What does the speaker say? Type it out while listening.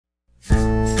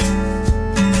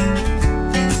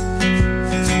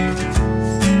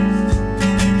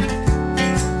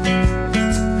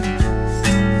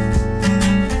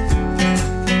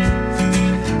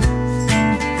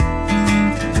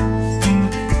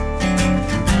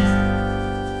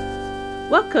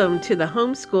Welcome to the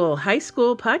Homeschool High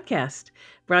School Podcast,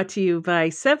 brought to you by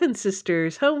Seven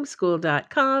Sisters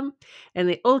Homeschool.com and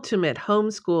the Ultimate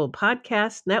Homeschool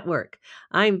Podcast Network.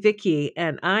 I'm Vicki,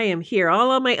 and I am here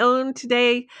all on my own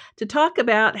today to talk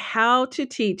about how to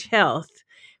teach health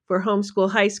for homeschool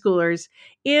high schoolers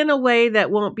in a way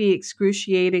that won't be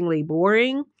excruciatingly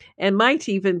boring and might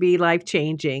even be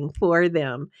life-changing for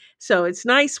them. So it's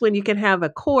nice when you can have a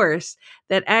course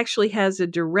that actually has a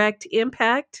direct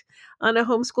impact on a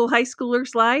homeschool high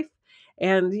schooler's life.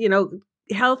 And,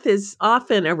 health is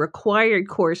often a required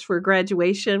course for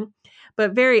graduation,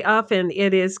 but very often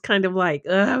it is kind of like,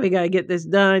 we got to get this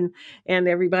done. And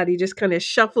everybody just kind of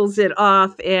shuffles it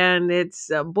off, and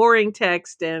it's a boring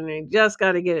text and you just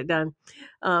got to get it done.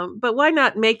 But why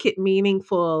not make it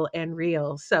meaningful and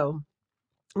real? So,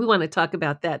 we want to talk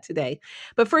about that today.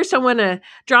 But first, I want to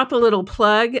drop a little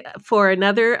plug for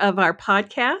another of our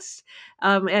podcasts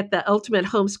at the Ultimate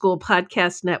Homeschool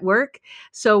Podcast Network.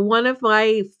 So, one of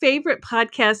my favorite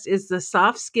podcasts is the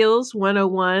Soft Skills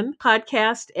 101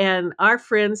 podcast. And our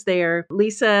friends there,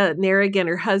 Lisa Narig and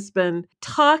her husband,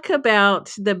 talk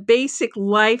about the basic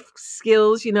life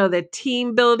skills, the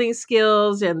team building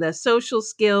skills and the social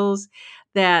skills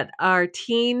that our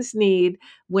teens need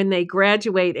when they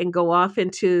graduate and go off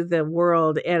into the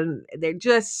world. And they're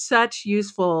just such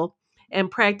useful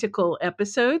and practical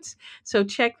episodes. So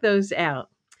check those out.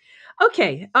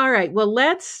 Okay. All right. Well,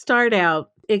 let's start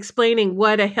out explaining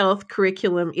what a health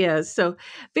curriculum is. So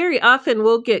very often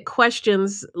we'll get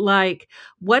questions like,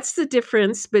 what's the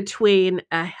difference between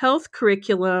a health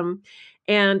curriculum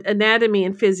and anatomy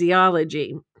and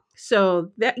physiology?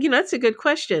 So that's a good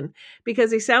question because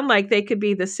they sound like they could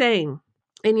be the same.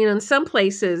 And, in some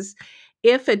places,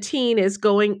 if a teen is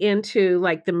going into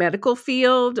like the medical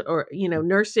field or,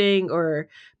 nursing or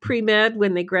pre-med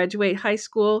when they graduate high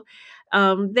school,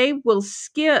 they will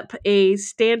skip a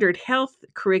standard health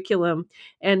curriculum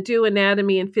and do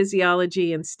anatomy and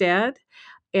physiology instead.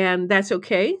 And that's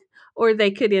okay. Or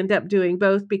they could end up doing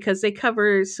both because they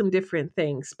cover some different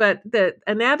things. But the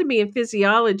anatomy and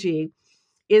physiology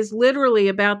is literally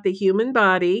about the human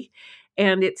body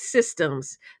and its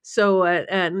systems. So,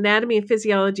 anatomy and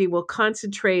physiology will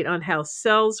concentrate on how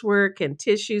cells work and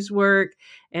tissues work,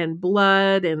 and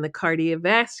blood, and the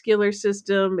cardiovascular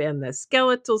system, and the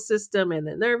skeletal system, and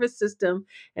the nervous system,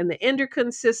 and the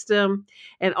endocrine system,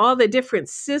 and all the different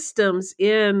systems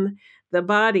in the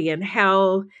body and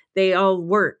how they all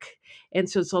work. And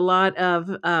so, it's a lot of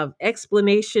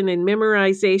explanation and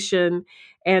memorization,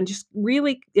 and just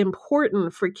really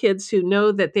important for kids who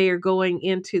know that they are going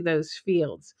into those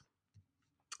fields.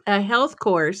 A health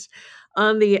course,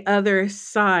 on the other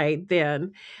side,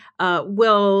 then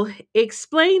will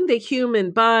explain the human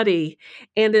body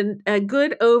and a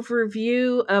good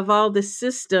overview of all the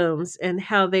systems and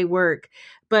how they work,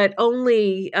 but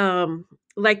only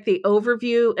like the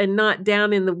overview and not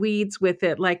down in the weeds with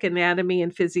it like anatomy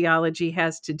and physiology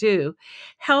has to do.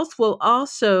 Health will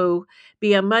also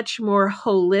be a much more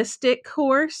holistic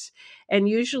course and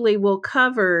usually will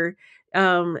cover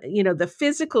the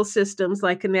physical systems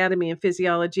like anatomy and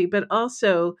physiology, but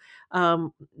also,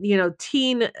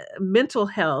 teen mental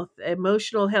health,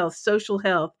 emotional health, social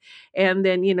health. And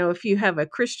then, if you have a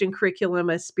Christian curriculum,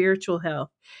 a spiritual health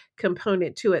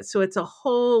component to it. So it's a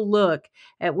whole look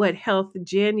at what health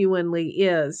genuinely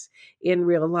is in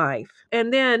real life.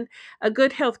 And then a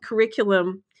good health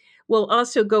curriculum will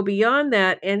also go beyond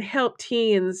that and help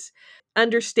teens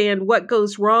understand what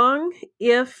goes wrong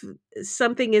if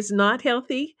something is not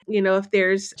healthy. If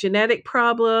there's genetic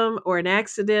problem or an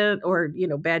accident or,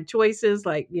 bad choices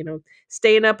like,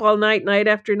 staying up all night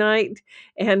after night.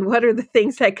 And what are the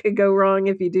things that could go wrong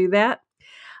if you do that?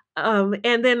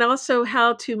 And then also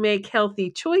how to make healthy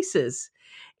choices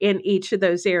in each of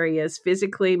those areas,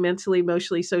 physically, mentally,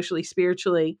 emotionally, socially,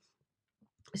 spiritually,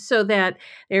 so that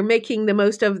they're making the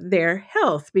most of their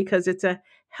health because it's a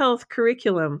health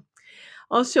curriculum.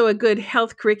 Also, a good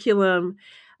health curriculum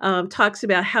talks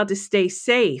about how to stay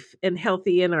safe and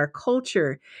healthy in our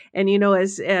culture. And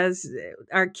as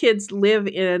our kids live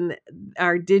in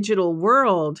our digital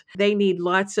world, they need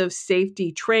lots of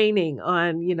safety training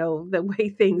on the way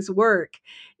things work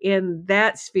in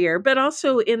that sphere, but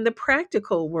also in the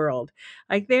practical world.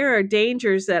 Like there are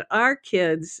dangers that our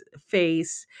kids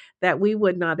face that we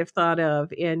would not have thought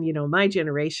of in my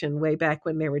generation way back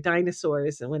when there were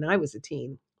dinosaurs and when I was a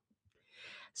teen.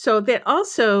 So that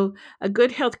also a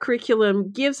good health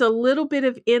curriculum gives a little bit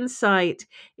of insight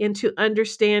into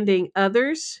understanding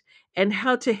others and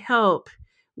how to help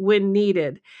when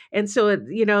needed. And so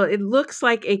it looks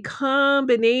like a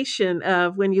combination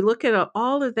of, when you look at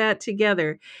all of that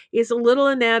together, is a little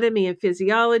anatomy and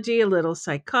physiology, a little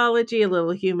psychology, a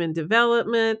little human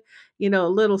development, a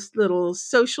little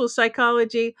social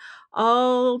psychology,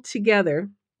 all together,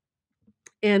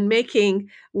 and making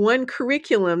one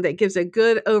curriculum that gives a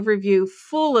good overview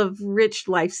full of rich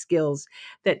life skills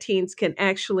that teens can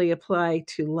actually apply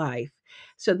to life.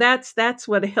 So that's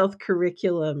what a health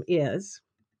curriculum is.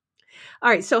 All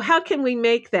right, so how can we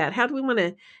make that? How do we want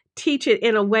to teach it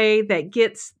in a way that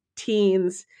gets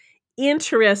teens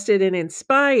interested and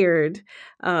inspired?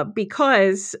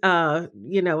 Because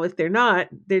if they're not,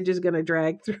 they're just going to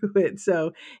drag through it.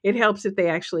 So it helps if they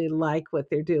actually like what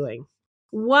they're doing.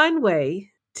 One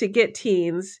way to get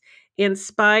teens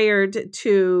inspired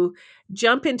to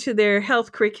jump into their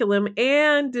health curriculum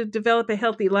and to develop a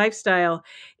healthy lifestyle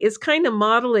is kind of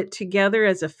model it together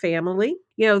as a family.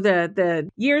 The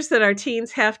years that our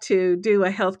teens have to do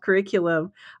a health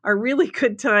curriculum are really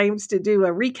good times to do a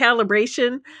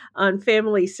recalibration on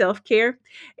family self-care,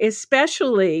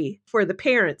 especially for the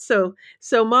parents.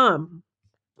 So mom,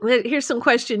 here's some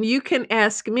question you can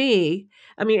ask me.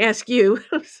 I mean, ask you.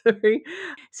 I'm sorry.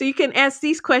 So you can ask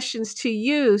these questions to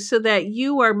you so that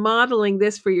you are modeling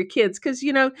this for your kids. Because,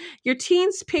 your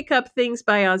teens pick up things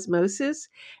by osmosis,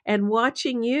 and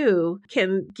watching you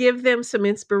can give them some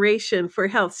inspiration for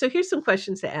health. So here's some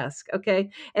questions to ask.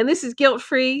 Okay. And this is guilt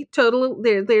free, total.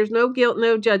 There's no guilt,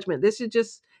 no judgment. This is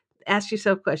just ask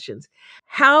yourself questions.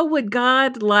 How would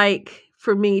God like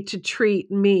for me to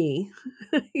treat me?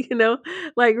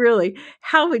 Like, really,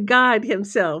 how would God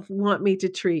himself want me to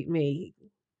treat me?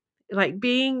 Like,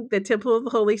 being the temple of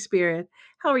the Holy Spirit,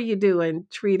 how are you doing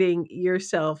treating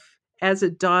yourself as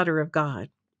a daughter of God?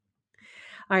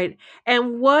 All right.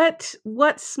 And what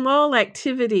small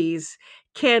activities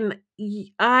can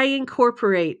I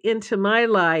incorporate into my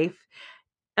life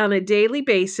on a daily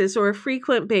basis or a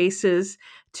frequent basis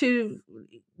to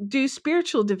do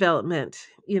spiritual development?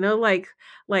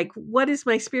 Like what is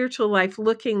my spiritual life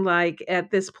looking like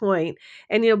at this point?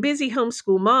 And busy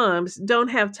homeschool moms don't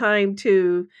have time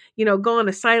to go on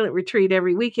a silent retreat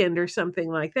every weekend or something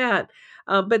like that.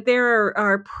 But there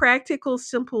are practical,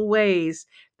 simple ways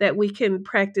that we can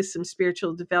practice some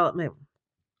spiritual development,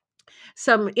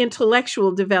 some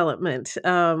intellectual development,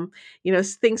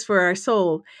 things for our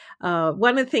soul.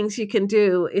 One of the things you can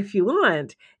do if you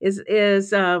want is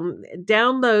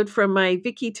download from my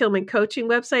Vicki Tillman coaching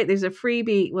website. There's a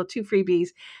freebie, well, two freebies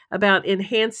about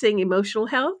enhancing emotional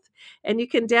health, and you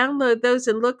can download those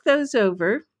and look those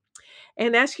over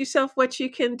and ask yourself what you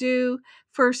can do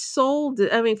for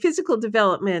physical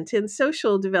development and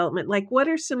social development. Like, what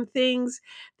are some things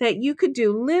that you could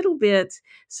do little bits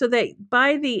so that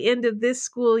by the end of this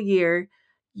school year,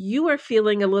 you are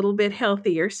feeling a little bit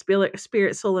healthier, spirit,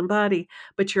 soul, and body,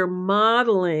 but you're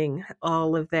modeling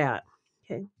all of that.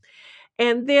 Okay.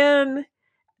 And then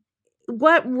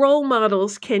what role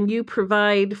models can you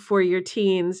provide for your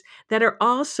teens that are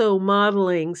also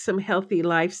modeling some healthy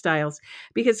lifestyles?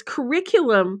 Because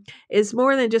curriculum is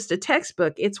more than just a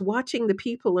textbook, it's watching the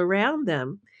people around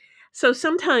them. So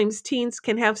sometimes teens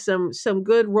can have some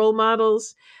good role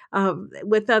models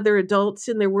with other adults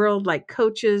in their world, like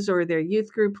coaches or their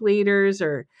youth group leaders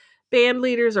or band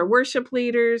leaders or worship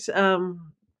leaders.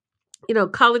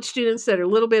 College students that are a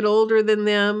little bit older than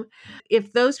them.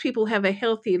 If those people have a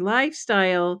healthy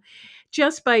lifestyle,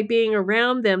 just by being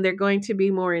around them, they're going to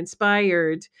be more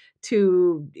inspired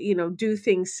to, do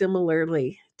things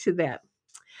similarly to that.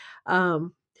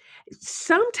 Um,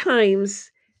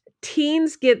 Sometimes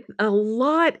teens get a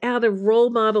lot out of role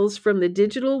models from the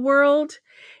digital world.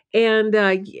 And,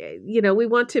 we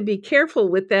want to be careful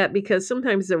with that because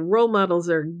sometimes the role models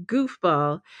are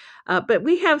goofball. But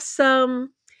we have some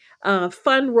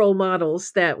fun role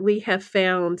models that we have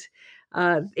found.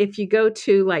 If you go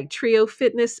to like Trio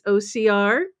Fitness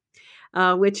OCR,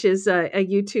 which is a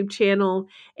YouTube channel,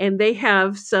 and they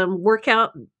have some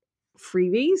workout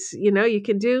freebies you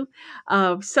can do,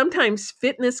 sometimes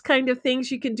fitness kind of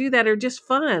things you can do that are just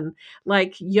fun,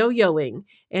 like yo-yoing.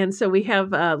 And so we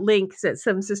have links at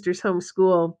Seven Sisters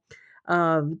Homeschool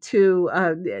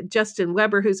to Justin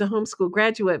Weber, who's a homeschool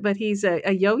graduate, but he's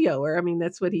a yo-yoer. I mean,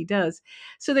 that's what he does.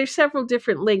 So there's several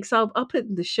different links I'll put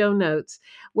in the show notes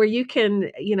where you can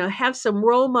have some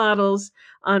role models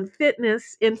on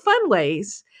fitness in fun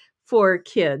ways for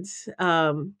kids.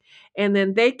 And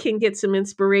then they can get some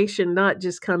inspiration, not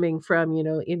just coming from,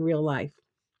 in real life.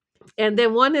 And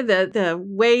then one of the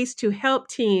ways to help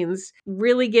teens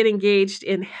really get engaged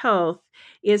in health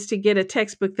is to get a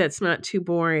textbook that's not too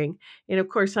boring. And of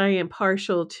course, I am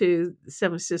partial to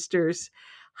Seven Sisters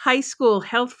High School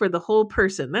Health for the Whole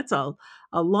Person. That's all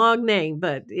a long name,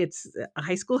 but it's a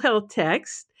high school health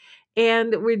text.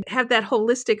 And we have that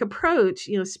holistic approach,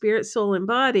 spirit, soul, and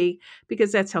body,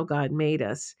 because that's how God made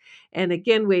us. And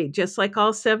again, we, just like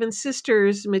all Seven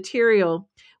Sisters material,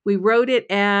 we wrote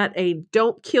it at a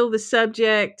don't kill the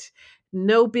subject,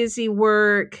 no busy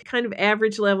work, kind of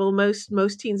average level.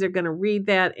 Most teens are going to read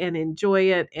that and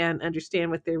enjoy it and understand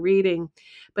what they're reading.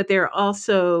 But there are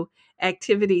also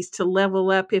activities to level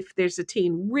up if there's a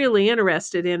teen really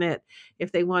interested in it.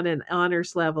 If they want an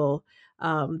honors level,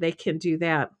 they can do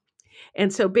that.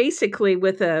 And so basically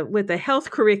with a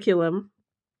health curriculum,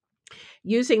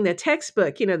 using the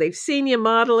textbook, they've seen you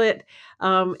model it,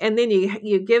 and then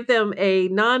you give them a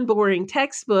non-boring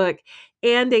textbook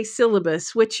and a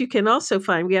syllabus, which you can also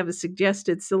find. We have a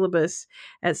suggested syllabus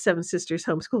at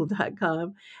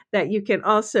sevensistershomeschool.com that you can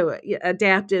also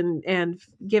adapt and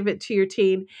give it to your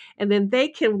teen, and then they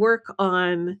can work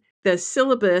on the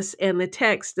syllabus and the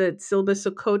text. The syllabus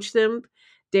will coach them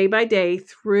day by day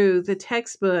through the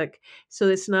textbook, so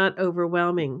it's not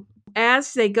overwhelming.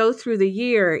 As they go through the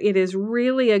year, it is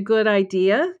really a good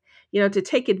idea, to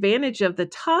take advantage of the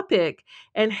topic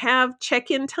and have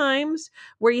check-in times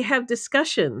where you have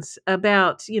discussions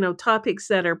about, topics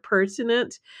that are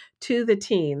pertinent to the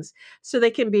teens. So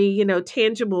they can be,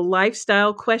 tangible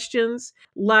lifestyle questions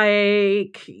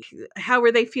like, how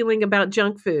are they feeling about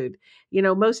junk food?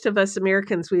 Most of us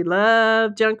Americans, we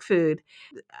love junk food.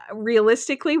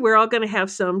 Realistically, we're all going to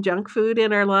have some junk food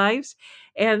in our lives.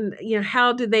 And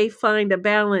how do they find a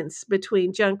balance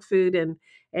between junk food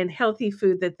and healthy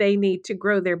food that they need to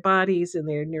grow their bodies and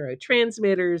their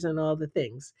neurotransmitters and all the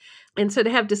things? And so to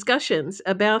have discussions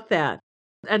about that.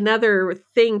 Another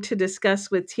thing to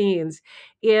discuss with teens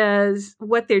is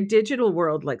what their digital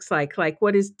world looks like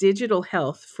what is digital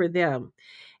health for them.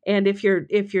 And if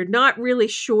you're not really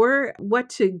sure what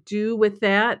to do with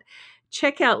that,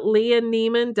 check out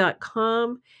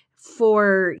leahneiman.com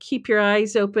for keep your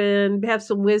eyes open, have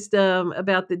some wisdom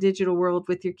about the digital world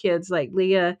with your kids. Like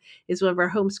Leah is one of our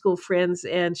homeschool friends,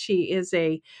 and she is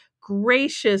a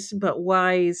gracious but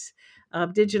wise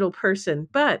digital person.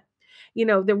 But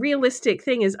the realistic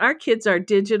thing is our kids are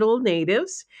digital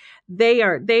natives. They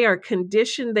are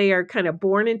conditioned, they are kind of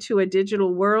born into a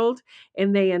digital world,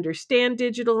 and they understand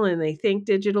digital and they think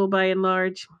digital by and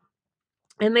large,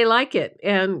 and they like it.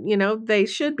 And they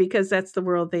should, because that's the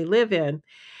world they live in.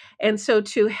 And so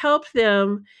to help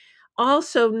them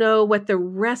also know what the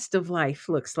rest of life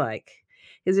looks like,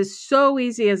 is it's so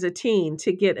easy as a teen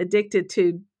to get addicted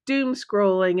to doom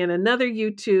scrolling and another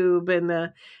YouTube and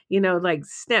like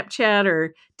Snapchat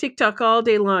or TikTok all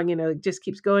day long. It just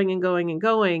keeps going and going and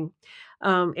going.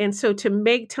 And so to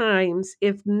make times,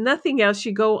 if nothing else,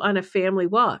 you go on a family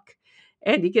walk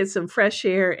and you get some fresh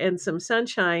air and some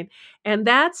sunshine. And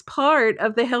that's part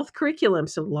of the health curriculum.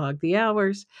 So log the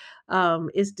hours,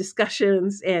 is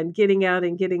discussions and getting out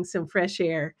and getting some fresh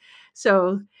air.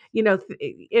 So,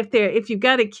 if you've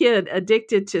got a kid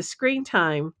addicted to screen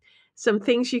time, some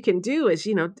things you can do is,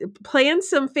 plan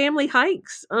some family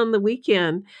hikes on the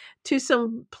weekend to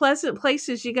some pleasant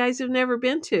places you guys have never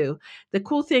been to. The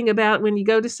cool thing about when you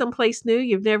go to someplace new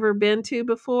you've never been to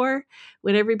before,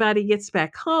 when everybody gets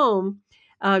back home,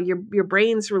 your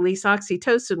brains release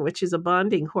oxytocin, which is a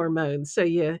bonding hormone. So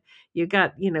you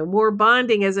got more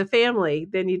bonding as a family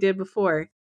than you did before.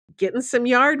 Getting some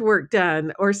yard work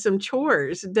done or some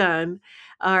chores done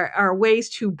are ways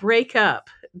to break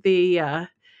up the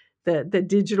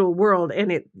digital world.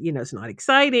 And it's not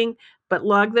exciting, but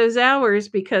log those hours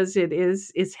because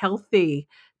it's healthy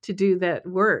to do that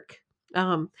work. They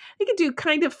can do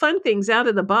kind of fun things out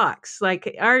of the box,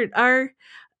 like our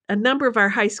a number of our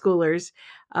high schoolers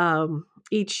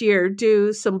each year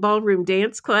do some ballroom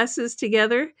dance classes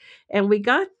together. And we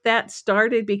got that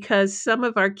started because some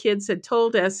of our kids had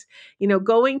told us,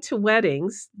 going to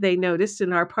weddings, they noticed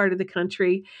in our part of the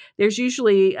country, there's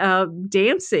usually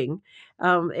dancing.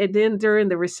 And then during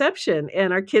the reception,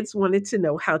 and our kids wanted to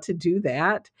know how to do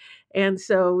that. And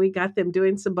so we got them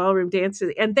doing some ballroom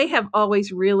dances, and they have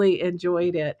always really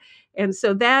enjoyed it. And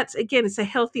so that's, again, it's a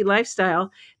healthy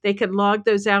lifestyle. They could log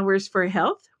those hours for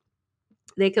health.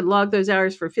 They could log those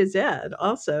hours for phys ed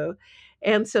also.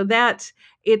 And so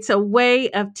it's a way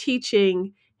of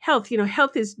teaching health.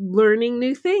 Health is learning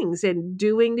new things and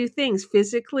doing new things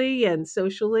physically and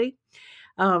socially.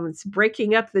 It's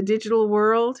breaking up the digital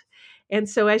world. And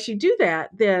so as you do that,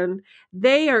 then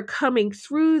they are coming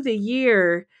through the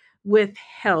year with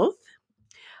health,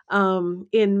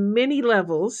 in many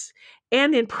levels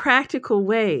and in practical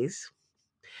ways.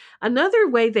 Another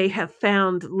way they have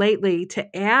found lately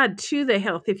to add to the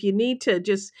health, if you need to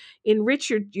just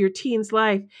enrich your teen's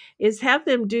life, is have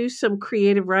them do some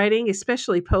creative writing,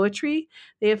 especially poetry.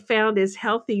 They have found is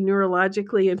healthy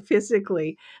neurologically and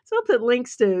physically. So I'll put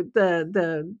links to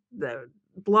the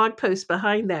blog post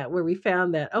behind that where we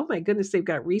found that. Oh my goodness, they've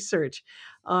got research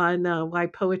on why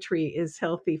poetry is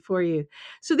healthy for you.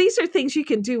 So these are things you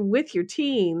can do with your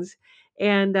teens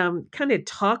and kind of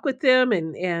talk with them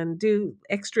and do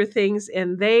extra things,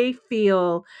 and they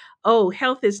feel, oh,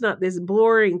 health is not this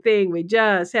boring thing we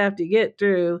just have to get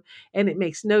through, and it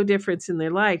makes no difference in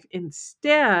their life.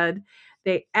 Instead,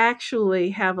 they actually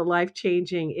have a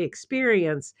life-changing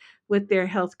experience with their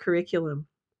health curriculum.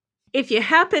 If you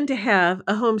happen to have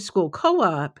a homeschool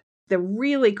co-op, the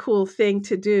really cool thing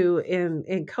to do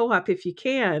in co-op, if you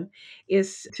can,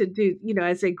 is to do,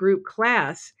 as a group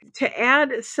class, to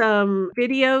add some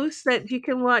videos that you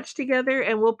can watch together,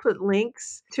 and we'll put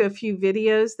links to a few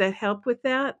videos that help with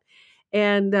that.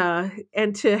 And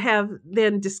to have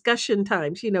then discussion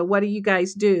times. What do you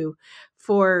guys do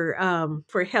for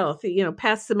health?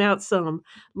 Pass them out some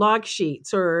log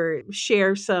sheets or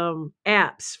share some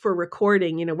apps for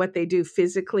recording. What they do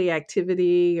physically,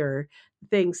 activity or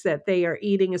things that they are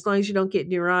eating, as long as you don't get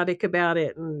neurotic about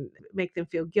it and make them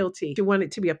feel guilty. You want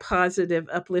it to be a positive,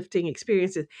 uplifting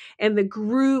experience. And the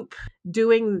group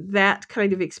doing that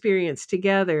kind of experience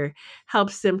together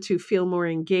helps them to feel more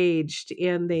engaged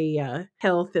in the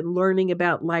health and learning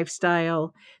about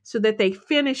lifestyle so that they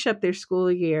finish up their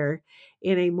school year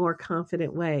in a more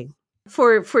confident way.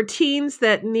 For teens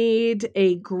that need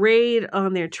a grade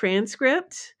on their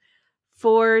transcript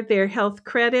for their health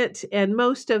credit, and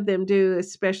most of them do,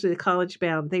 especially the college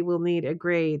bound, they will need a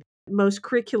grade. Most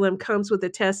curriculum comes with a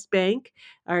test bank.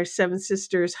 Our Seven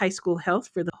Sisters High School Health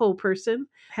for the whole person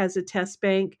has a test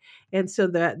bank. And so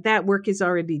that work is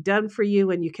already done for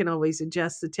you, and you can always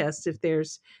adjust the test if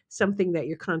there's something that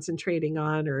you're concentrating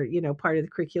on or, part of the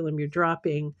curriculum you're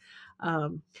dropping.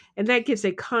 And that gives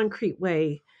a concrete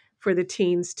way for the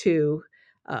teens to,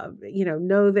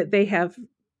 know that they have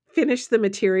finished the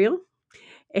material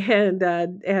and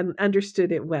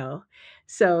understood it well.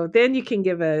 So then you can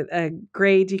give a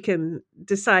grade. You can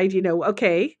decide,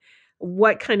 okay,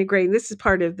 what kind of grade? This is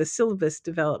part of the syllabus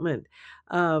development.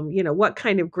 What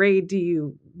kind of grade do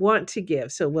you want to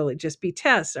give? So will it just be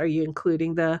tests? Are you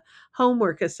including the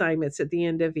homework assignments at the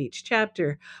end of each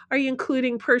chapter? Are you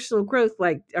including personal growth?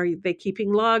 Like, are they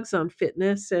keeping logs on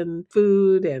fitness and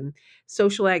food and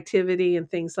social activity and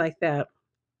things like that?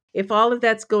 If all of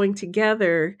that's going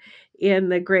together in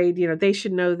the grade, they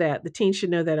should know that. The teen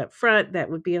should know that up front. That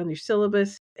would be on your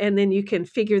syllabus. And then you can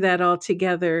figure that all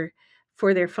together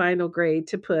for their final grade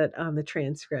to put on the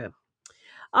transcript.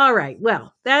 All right.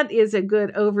 Well, that is a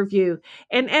good overview.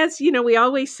 And as we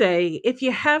always say, if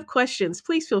you have questions,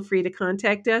 please feel free to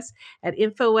contact us at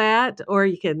info@, or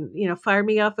you can, fire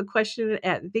me off a question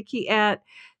at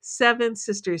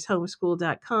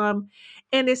Vicky@sevensistershomeschool.com.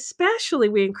 And especially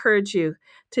we encourage you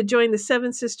to join the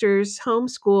Seven Sisters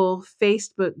Homeschool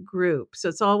Facebook group. So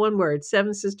it's all one word,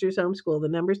 Seven Sisters Homeschool, the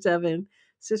number 7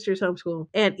 Sisters Homeschool.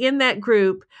 And in that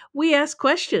group, we ask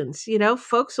questions.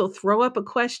 Folks will throw up a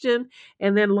question,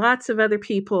 and then lots of other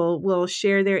people will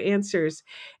share their answers.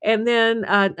 And then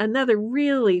another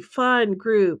really fun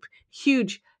group,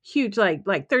 huge,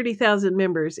 like 30,000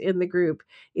 members in the group,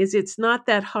 is It's Not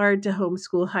That Hard to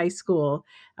Homeschool High School.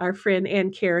 Our friend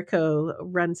Ann Carrico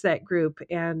runs that group,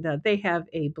 and they have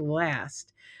a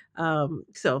blast.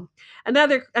 So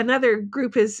another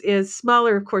group is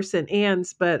smaller, of course, than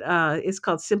Ann's, but it's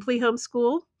called Simply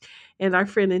Homeschool. And our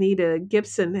friend Anita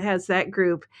Gibson has that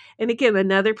group. And again,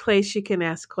 another place you can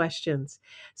ask questions.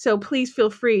 So please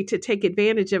feel free to take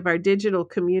advantage of our digital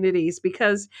communities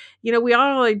because, we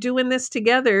all are doing this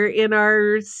together in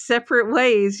our separate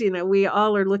ways. We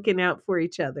all are looking out for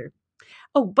each other.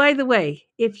 Oh, by the way,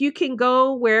 if you can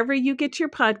go wherever you get your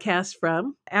podcast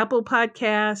from, Apple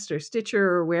Podcast or Stitcher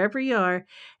or wherever you are,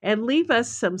 and leave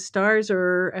us some stars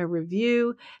or a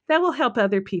review, that will help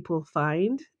other people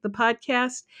find the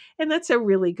podcast. And that's a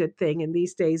really good thing in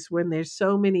these days when there's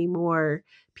so many more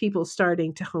people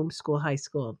starting to homeschool high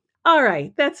school. All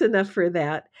right, that's enough for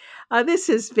that. This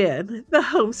has been the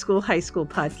Homeschool High School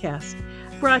Podcast,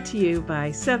 brought to you by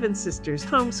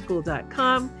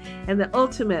SevenSistersHomeschool.com and the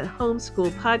Ultimate Homeschool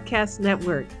Podcast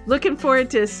Network. Looking forward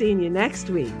to seeing you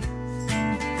next week.